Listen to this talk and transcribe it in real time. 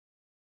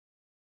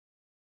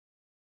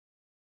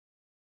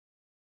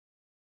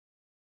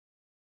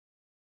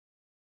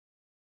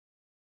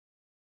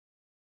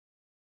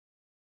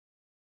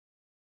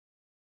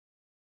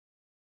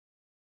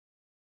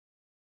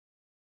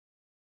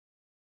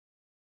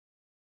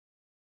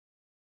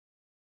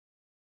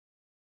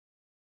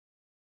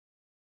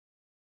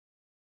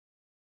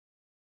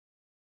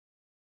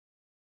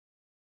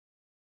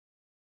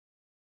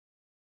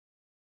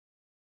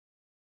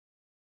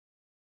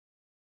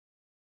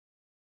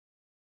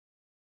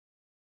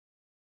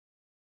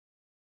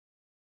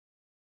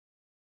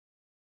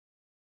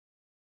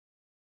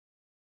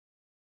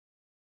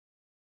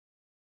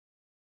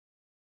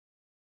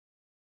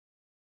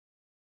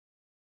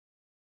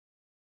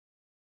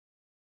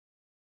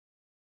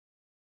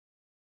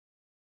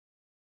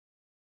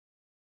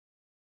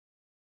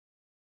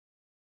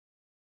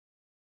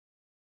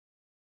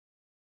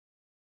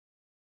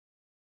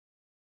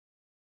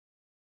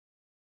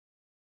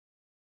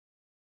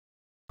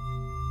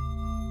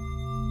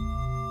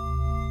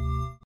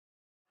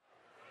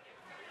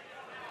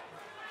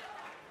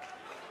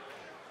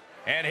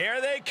And here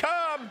they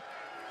come.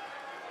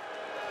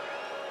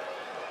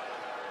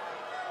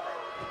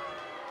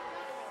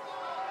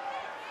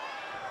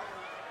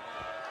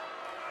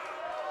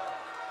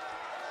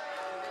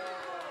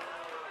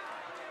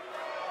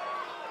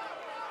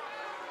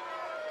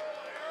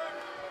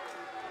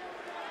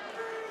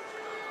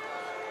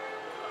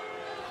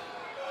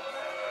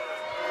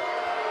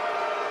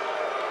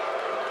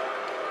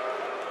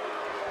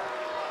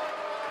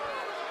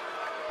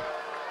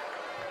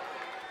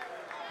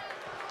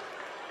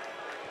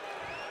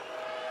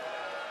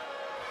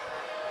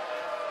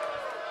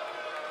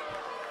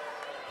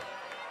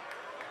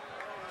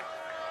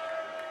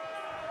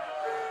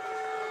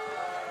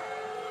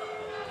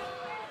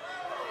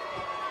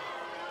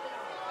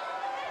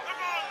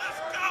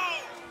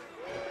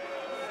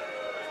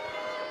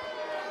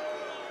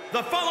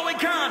 The following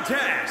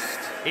contest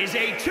is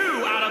a 2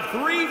 out of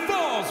 3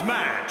 falls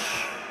match.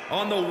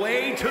 On the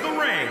way to the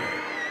ring,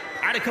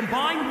 at a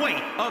combined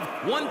weight of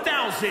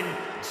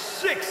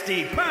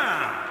 1,060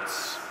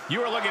 pounds.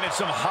 You are looking at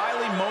some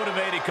highly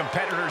motivated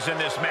competitors in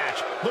this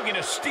match, looking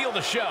to steal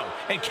the show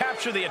and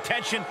capture the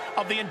attention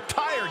of the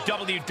entire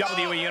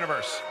WWE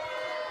Universe.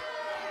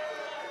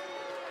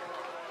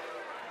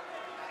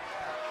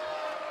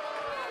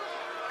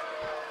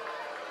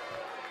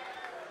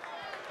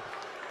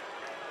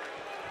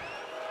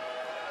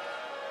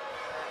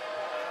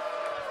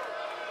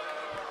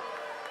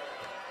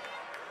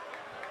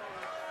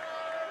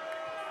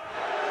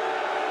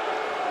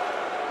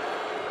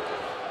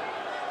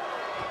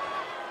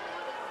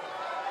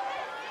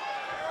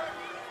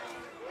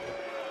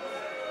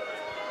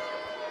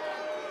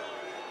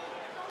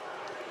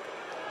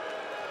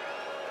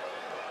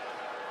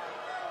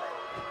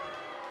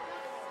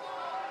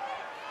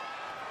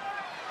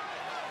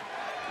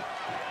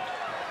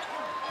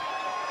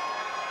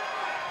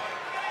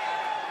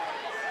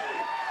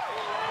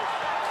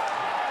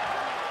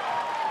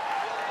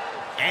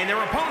 And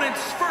their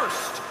opponents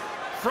first,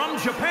 from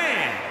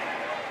Japan,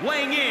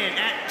 weighing in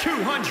at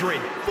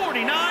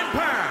 249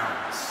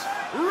 pounds,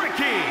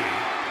 Ricky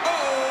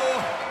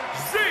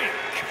Ozink.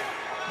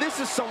 This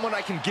is someone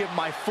I can give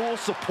my full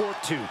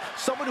support to.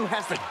 Someone who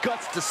has the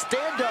guts to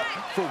stand up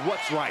for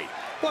what's right.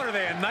 What are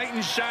they, a knight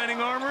in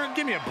shining armor?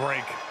 Give me a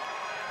break.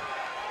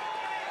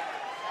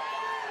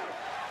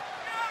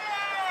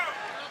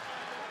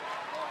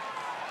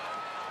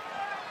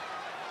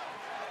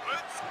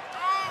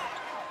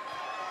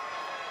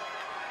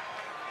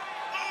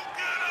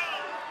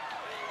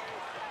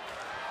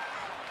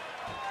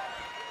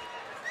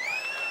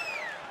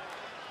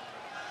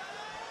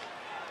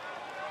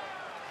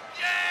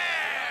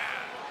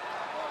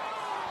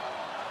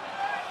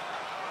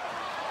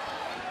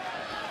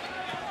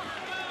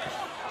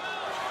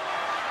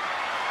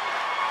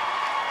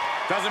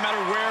 Doesn't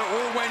matter where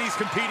or when he's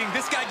competing,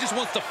 this guy just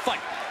wants to fight,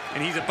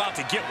 and he's about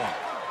to get one.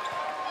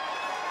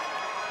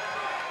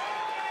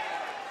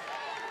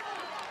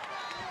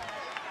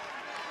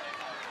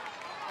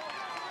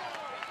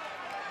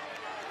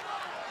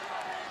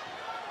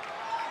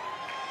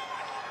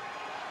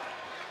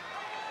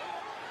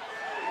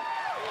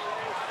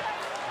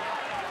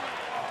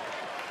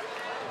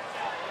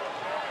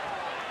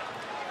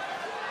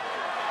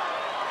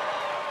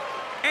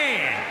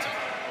 And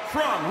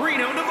from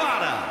Reno,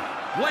 Nevada,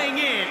 weighing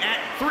in at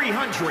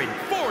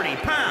 340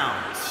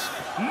 pounds,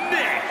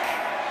 Nick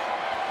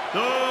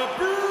the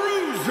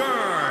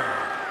Bruiser.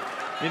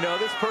 You know,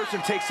 this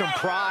person takes some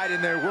pride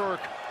in their work,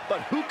 but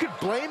who could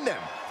blame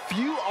them?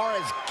 Few are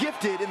as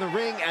gifted in the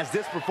ring as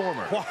this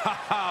performer.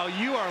 Wow,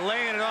 you are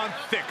laying it on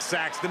thick,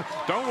 Saxton.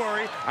 Don't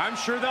worry, I'm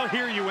sure they'll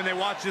hear you when they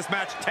watch this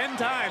match 10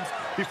 times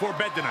before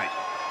bed tonight.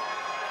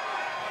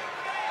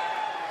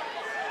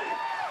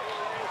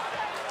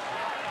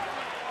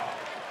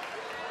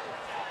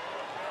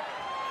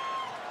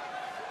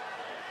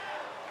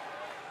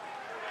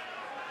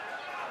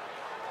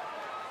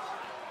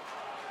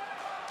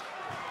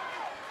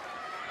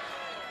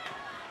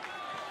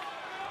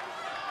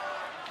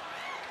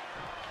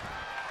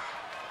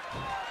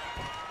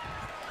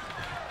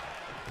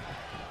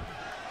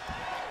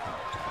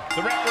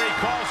 The referee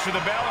calls for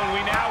the bell, and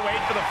we now wait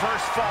for the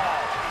first fall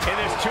in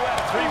this 2 out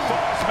of 3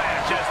 falls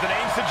match. As the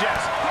name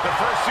suggests, the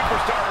first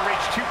superstar to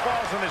reach 2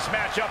 falls in this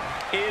matchup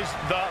is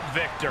the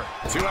victor.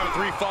 2 out of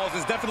 3 falls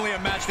is definitely a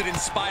match that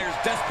inspires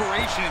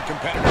desperation in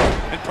competitors,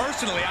 and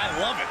personally, I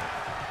love it.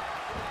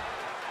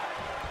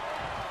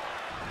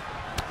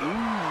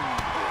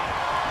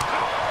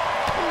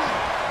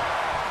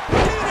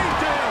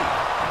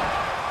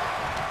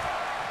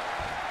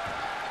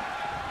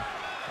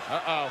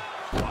 Uh-oh.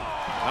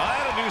 Well,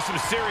 that'll do some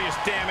serious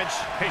damage.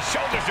 His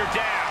shoulders are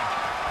down.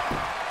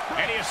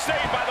 And he is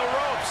saved by the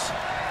ropes.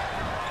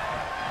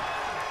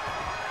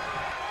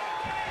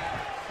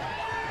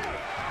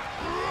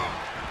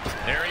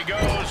 There he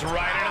goes,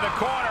 right into the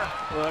corner.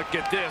 Look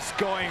at this,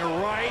 going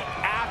right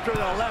after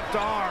the left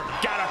arm.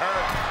 Gotta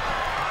hurt.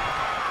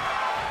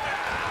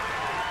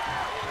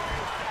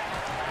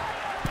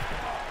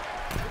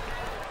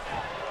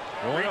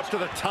 Going up to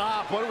the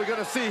top. What are we going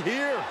to see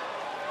here?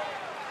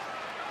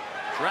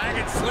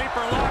 Dragon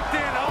sleeper locked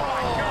in. Oh,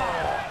 my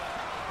God.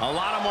 A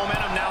lot of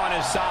momentum now on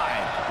his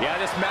side. Yeah,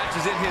 this match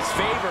is in his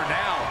favor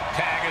now.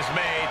 Tag is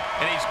made,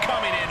 and he's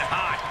coming in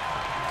hot.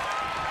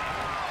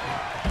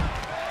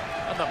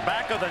 On the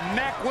back of the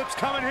neck, what's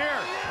coming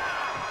here?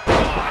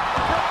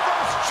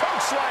 Reverse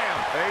choke slam.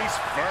 Face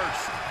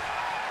first.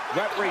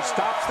 Referee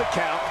stops the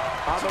count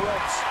on the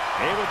ropes.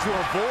 Able to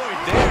avoid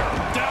there.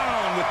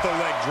 Down with the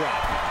leg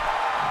drop.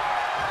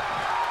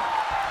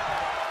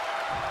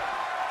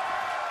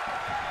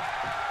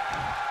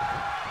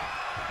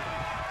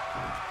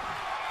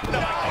 No,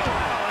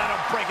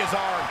 that'll break his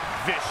arm.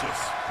 Vicious.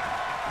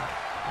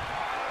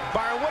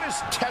 Byron, what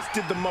has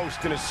tested the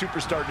most in a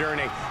superstar during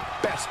a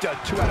best 2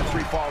 out of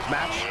 3 falls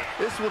match?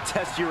 This will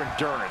test your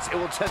endurance. It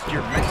will test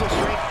your mental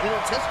strength. It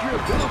will test your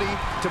ability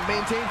to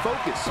maintain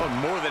focus. Well,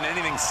 more than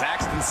anything,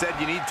 Saxton said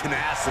you need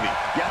tenacity.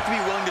 You have to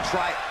be willing to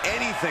try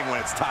anything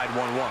when it's tied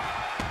 1-1.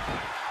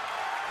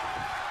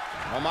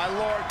 Oh, my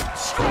Lord.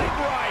 Straight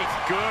right.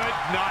 Good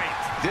night.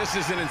 This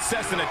is an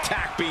incessant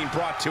attack being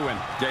brought to him.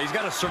 Yeah, he's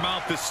got to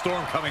surmount this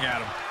storm coming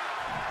at him.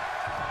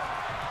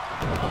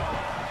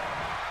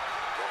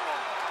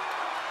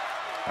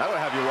 That'll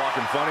have you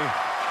walking funny.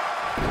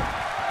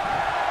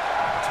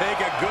 Take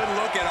a good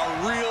look at a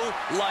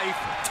real-life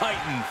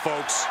Titan,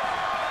 folks.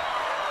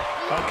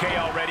 Okay,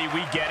 already,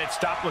 we get it.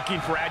 Stop looking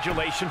for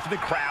adulation from the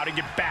crowd and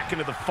get back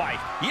into the fight.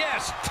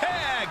 Yes,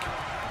 tag!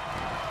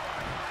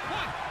 1,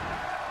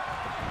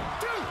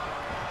 2.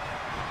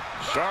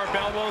 Sharp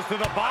elbows to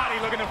the body,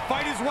 looking to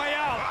fight his way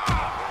out.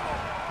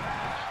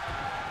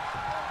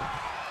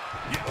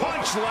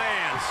 Punch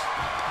lands.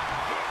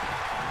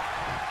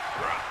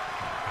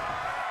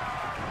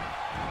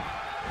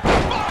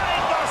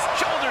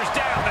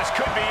 This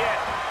could be it.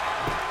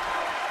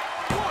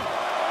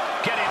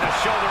 Getting the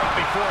shoulder up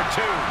before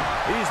 2.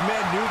 These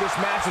men knew this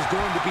match was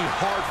going to be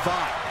hard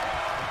fought.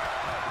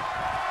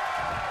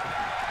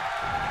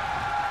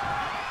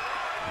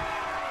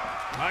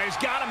 Oh, he's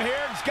got him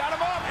here. He's got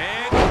him up.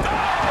 And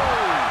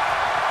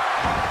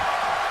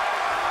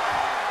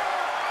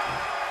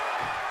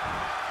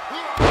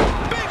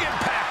big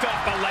impact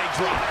off the leg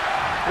drop.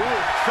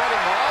 Ooh,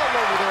 treading all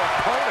over their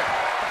opponent.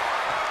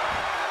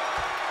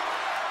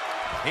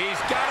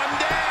 He's got him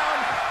down.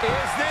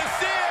 Is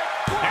this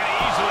it? And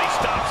he easily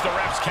stops the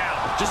ref's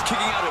count. Just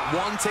kicking out at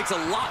 1 takes a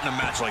lot in a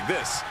match like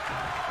this.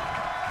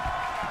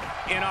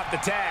 In off the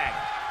tag.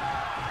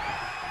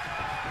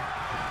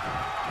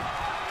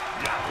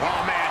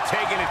 Oh, man,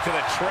 taking it to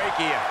the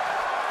trachea.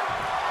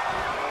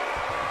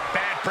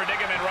 Bad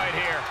predicament right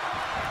here.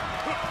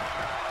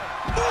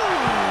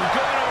 Ooh,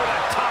 going over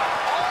the top,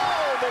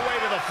 all the way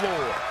to the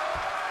floor.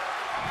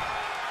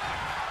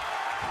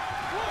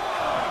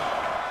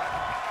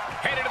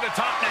 Headed to the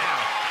top now.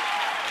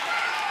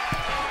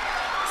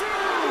 2,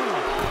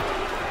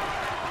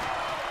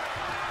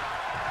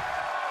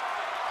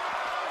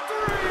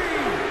 3.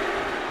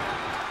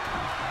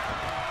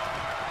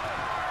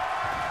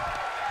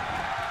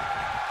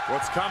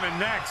 what's coming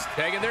next?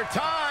 Taking their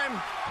time.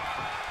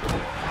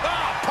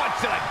 Oh, punch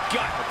to the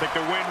gut. I'll take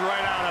the wind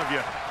right out of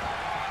you.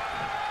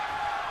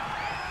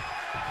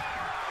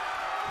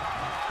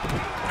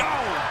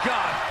 Oh,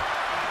 God.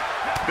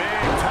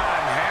 Big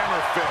time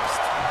hammer fist.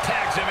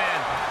 Tags him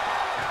in.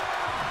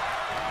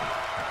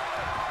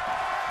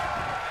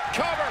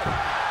 Cover.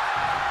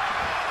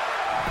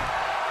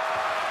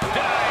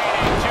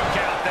 Diving 2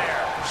 count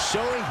there.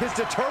 Showing his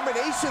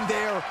determination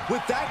there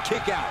with that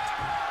kick out.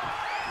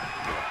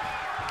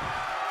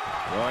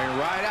 Going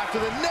right after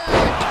the neck.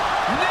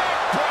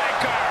 Neck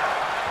breaker.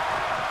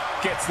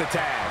 Gets the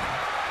tag.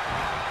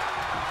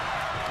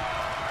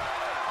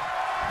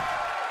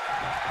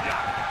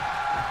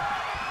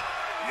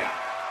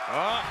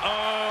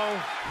 Uh-oh.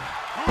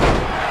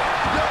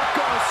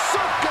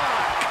 Yokosuka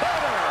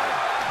cutter.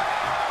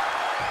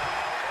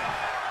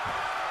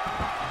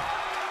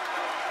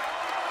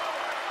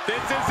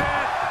 This is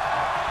it.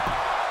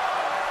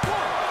 1,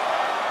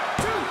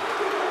 2,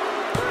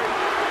 3.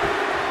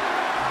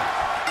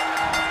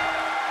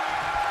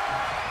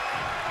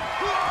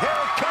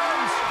 Here it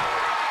comes.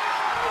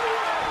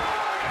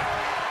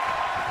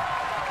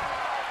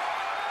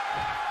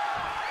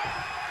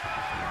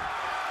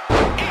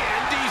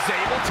 And he's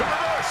able to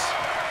reverse.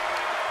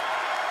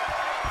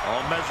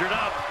 All measured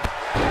up.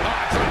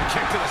 Oh, it's a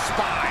kick to the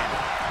spine.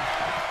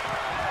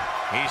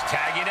 He's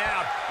tagging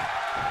out.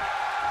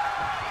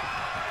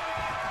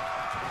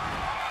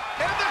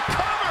 And the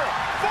cover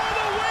for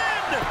the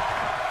win.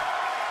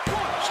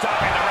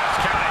 Stopping the ref's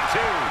count at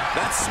 2.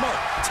 That's smart.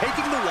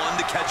 Taking the 1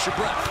 to catch your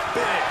breath.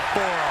 Big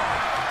forearm.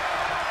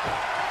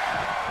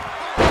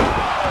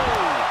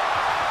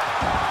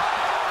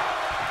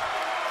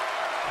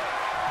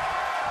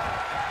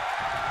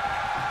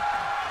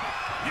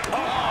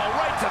 Oh,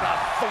 right to the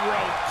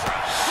throat.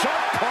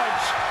 Sharp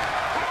punch.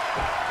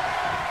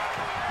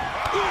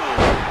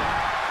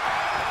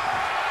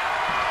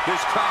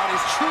 This crowd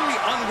is truly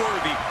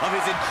unworthy of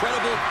his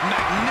incredible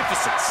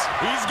magnificence.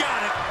 He's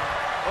got it.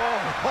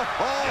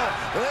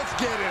 Let's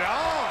get it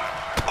on.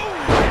 Oh,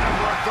 and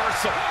a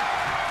reversal.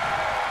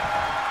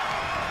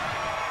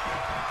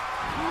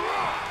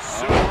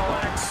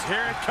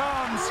 Here it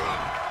comes.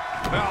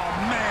 Oh,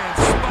 man,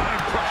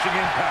 spine-crushing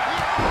impact.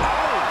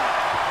 Oh!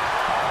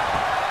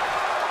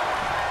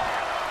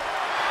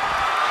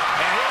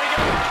 And here we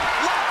go.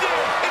 Locked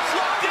in. It's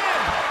locked in.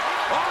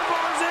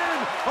 Armbar's in.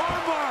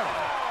 Armbar.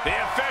 The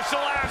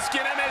official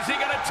asking him, is he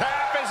going to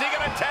tap? Is he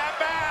going to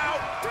tap out?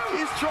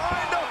 He's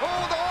trying to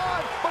hold on,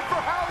 but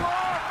for how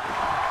long?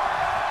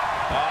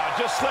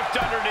 Just slipped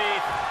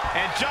underneath,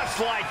 and just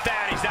like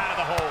that, he's out of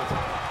the hold.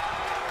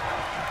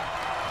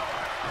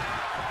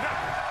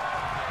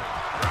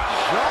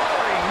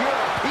 Jarring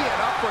European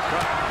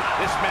uppercut.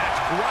 This match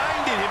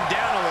grinded him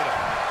down a little.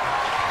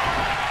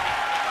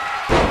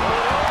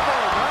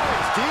 Oh,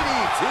 nice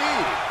DDT.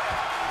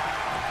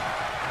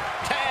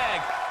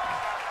 Tag.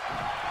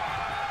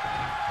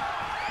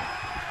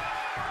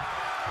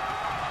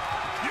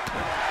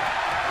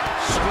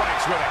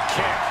 Strikes with a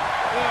kick.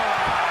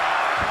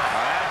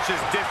 That's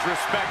just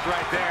disrespect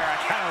right there. I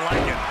kind of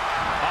like it.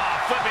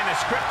 Flipping the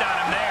script on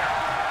him there.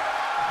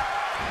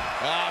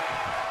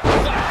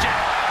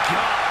 Flapjack.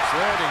 Gosh,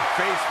 landing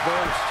face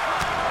first.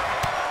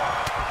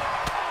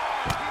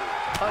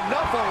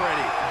 Enough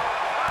already.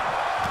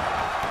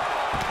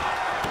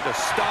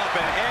 Just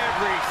stomping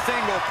every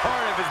single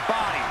part of his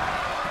body.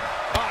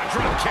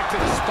 Drop kick to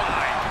the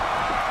spine.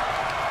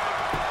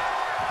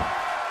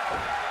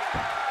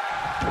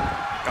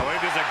 Oh, look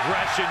at this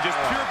aggression, just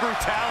pure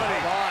brutality.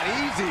 Come on,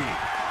 easy.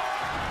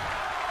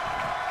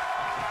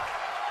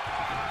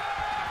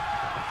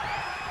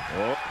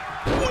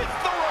 With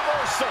the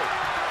reversal.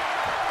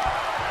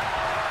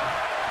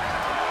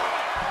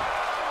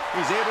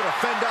 He's able to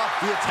fend off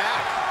the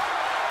attack.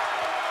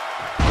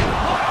 He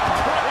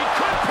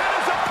could pin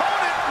his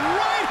opponent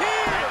right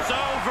here. It's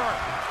over.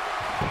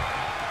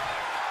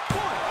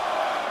 1,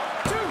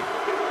 2.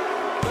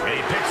 And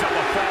he picks up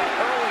a fall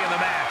early in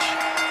the match.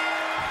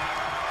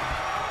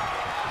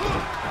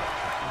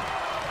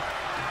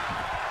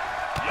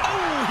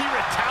 Oh, he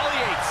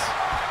retaliates.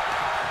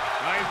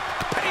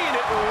 Paying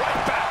it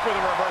right back with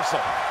a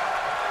reversal.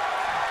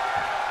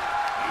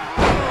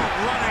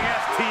 Running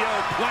FTO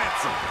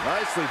plants him.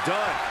 Nicely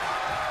done.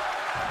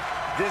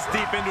 This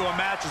deep into a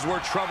match is where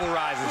trouble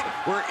rises,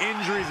 where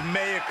injuries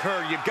may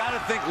occur. You got to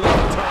think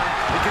long-term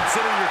and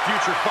consider your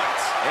future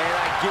fights. And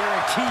I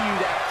guarantee you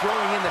that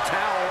throwing in the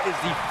towel is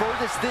the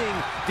furthest thing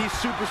these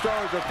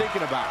superstars are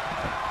thinking about.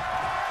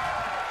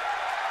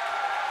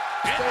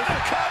 There's the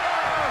cover!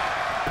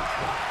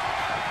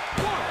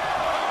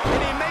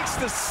 And he makes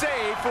the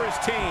save for his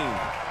team.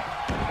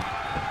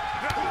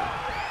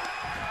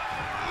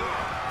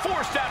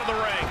 Forced out of the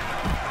ring.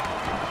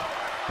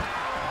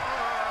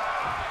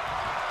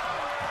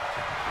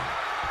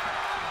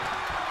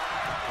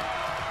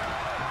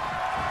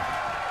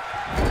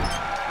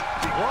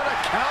 What a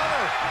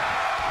counter!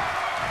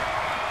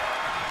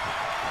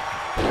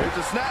 There's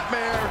a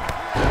snapmare.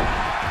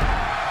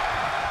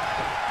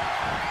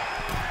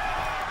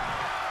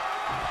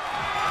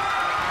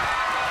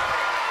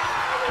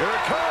 Here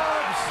it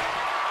comes.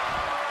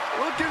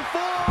 Looking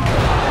for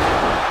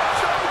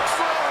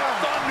chokeslam.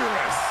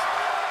 Thunderous.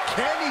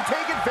 Can he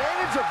take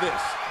advantage of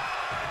this?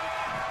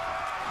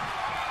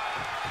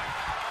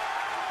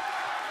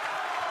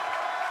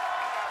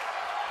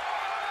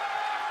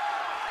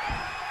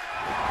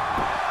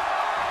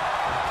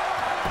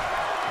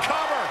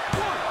 Cover.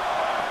 1,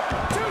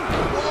 2.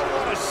 Oh,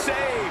 what a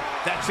save.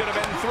 That should have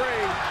been 3.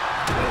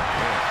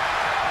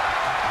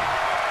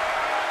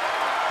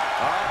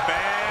 Up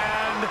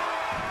and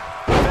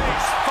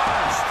face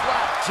first.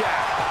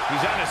 Flapjack.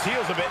 He's on his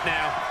heels a bit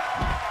now.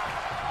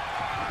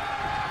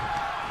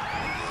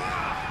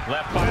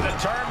 Left by the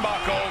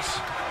turnbuckles.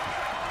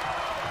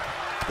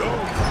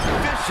 Oh,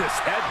 vicious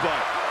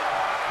headbutt.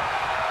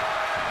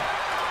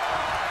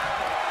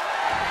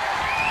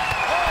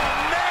 Oh,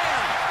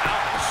 man.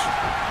 Ouch.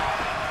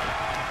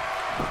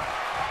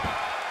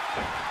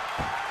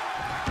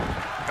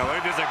 Oh, look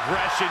at this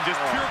aggression,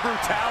 just pure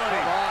brutality.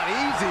 Come on,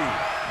 easy.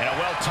 And a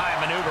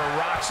well-timed maneuver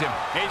rocks him.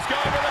 He's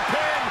going for the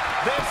pin.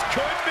 This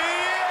could be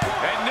it.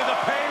 Into the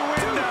pay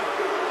window.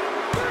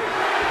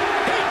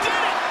 He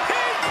did it.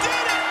 He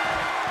did it.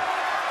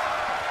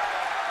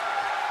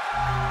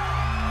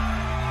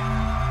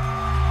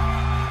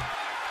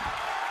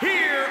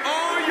 Here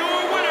are your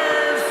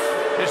winners.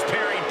 This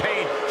pairing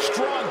paid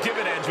strong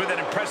dividends with an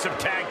impressive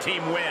tag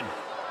team win.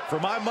 For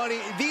my money,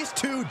 these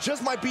two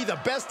just might be the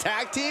best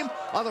tag team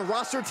on the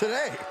roster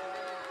today.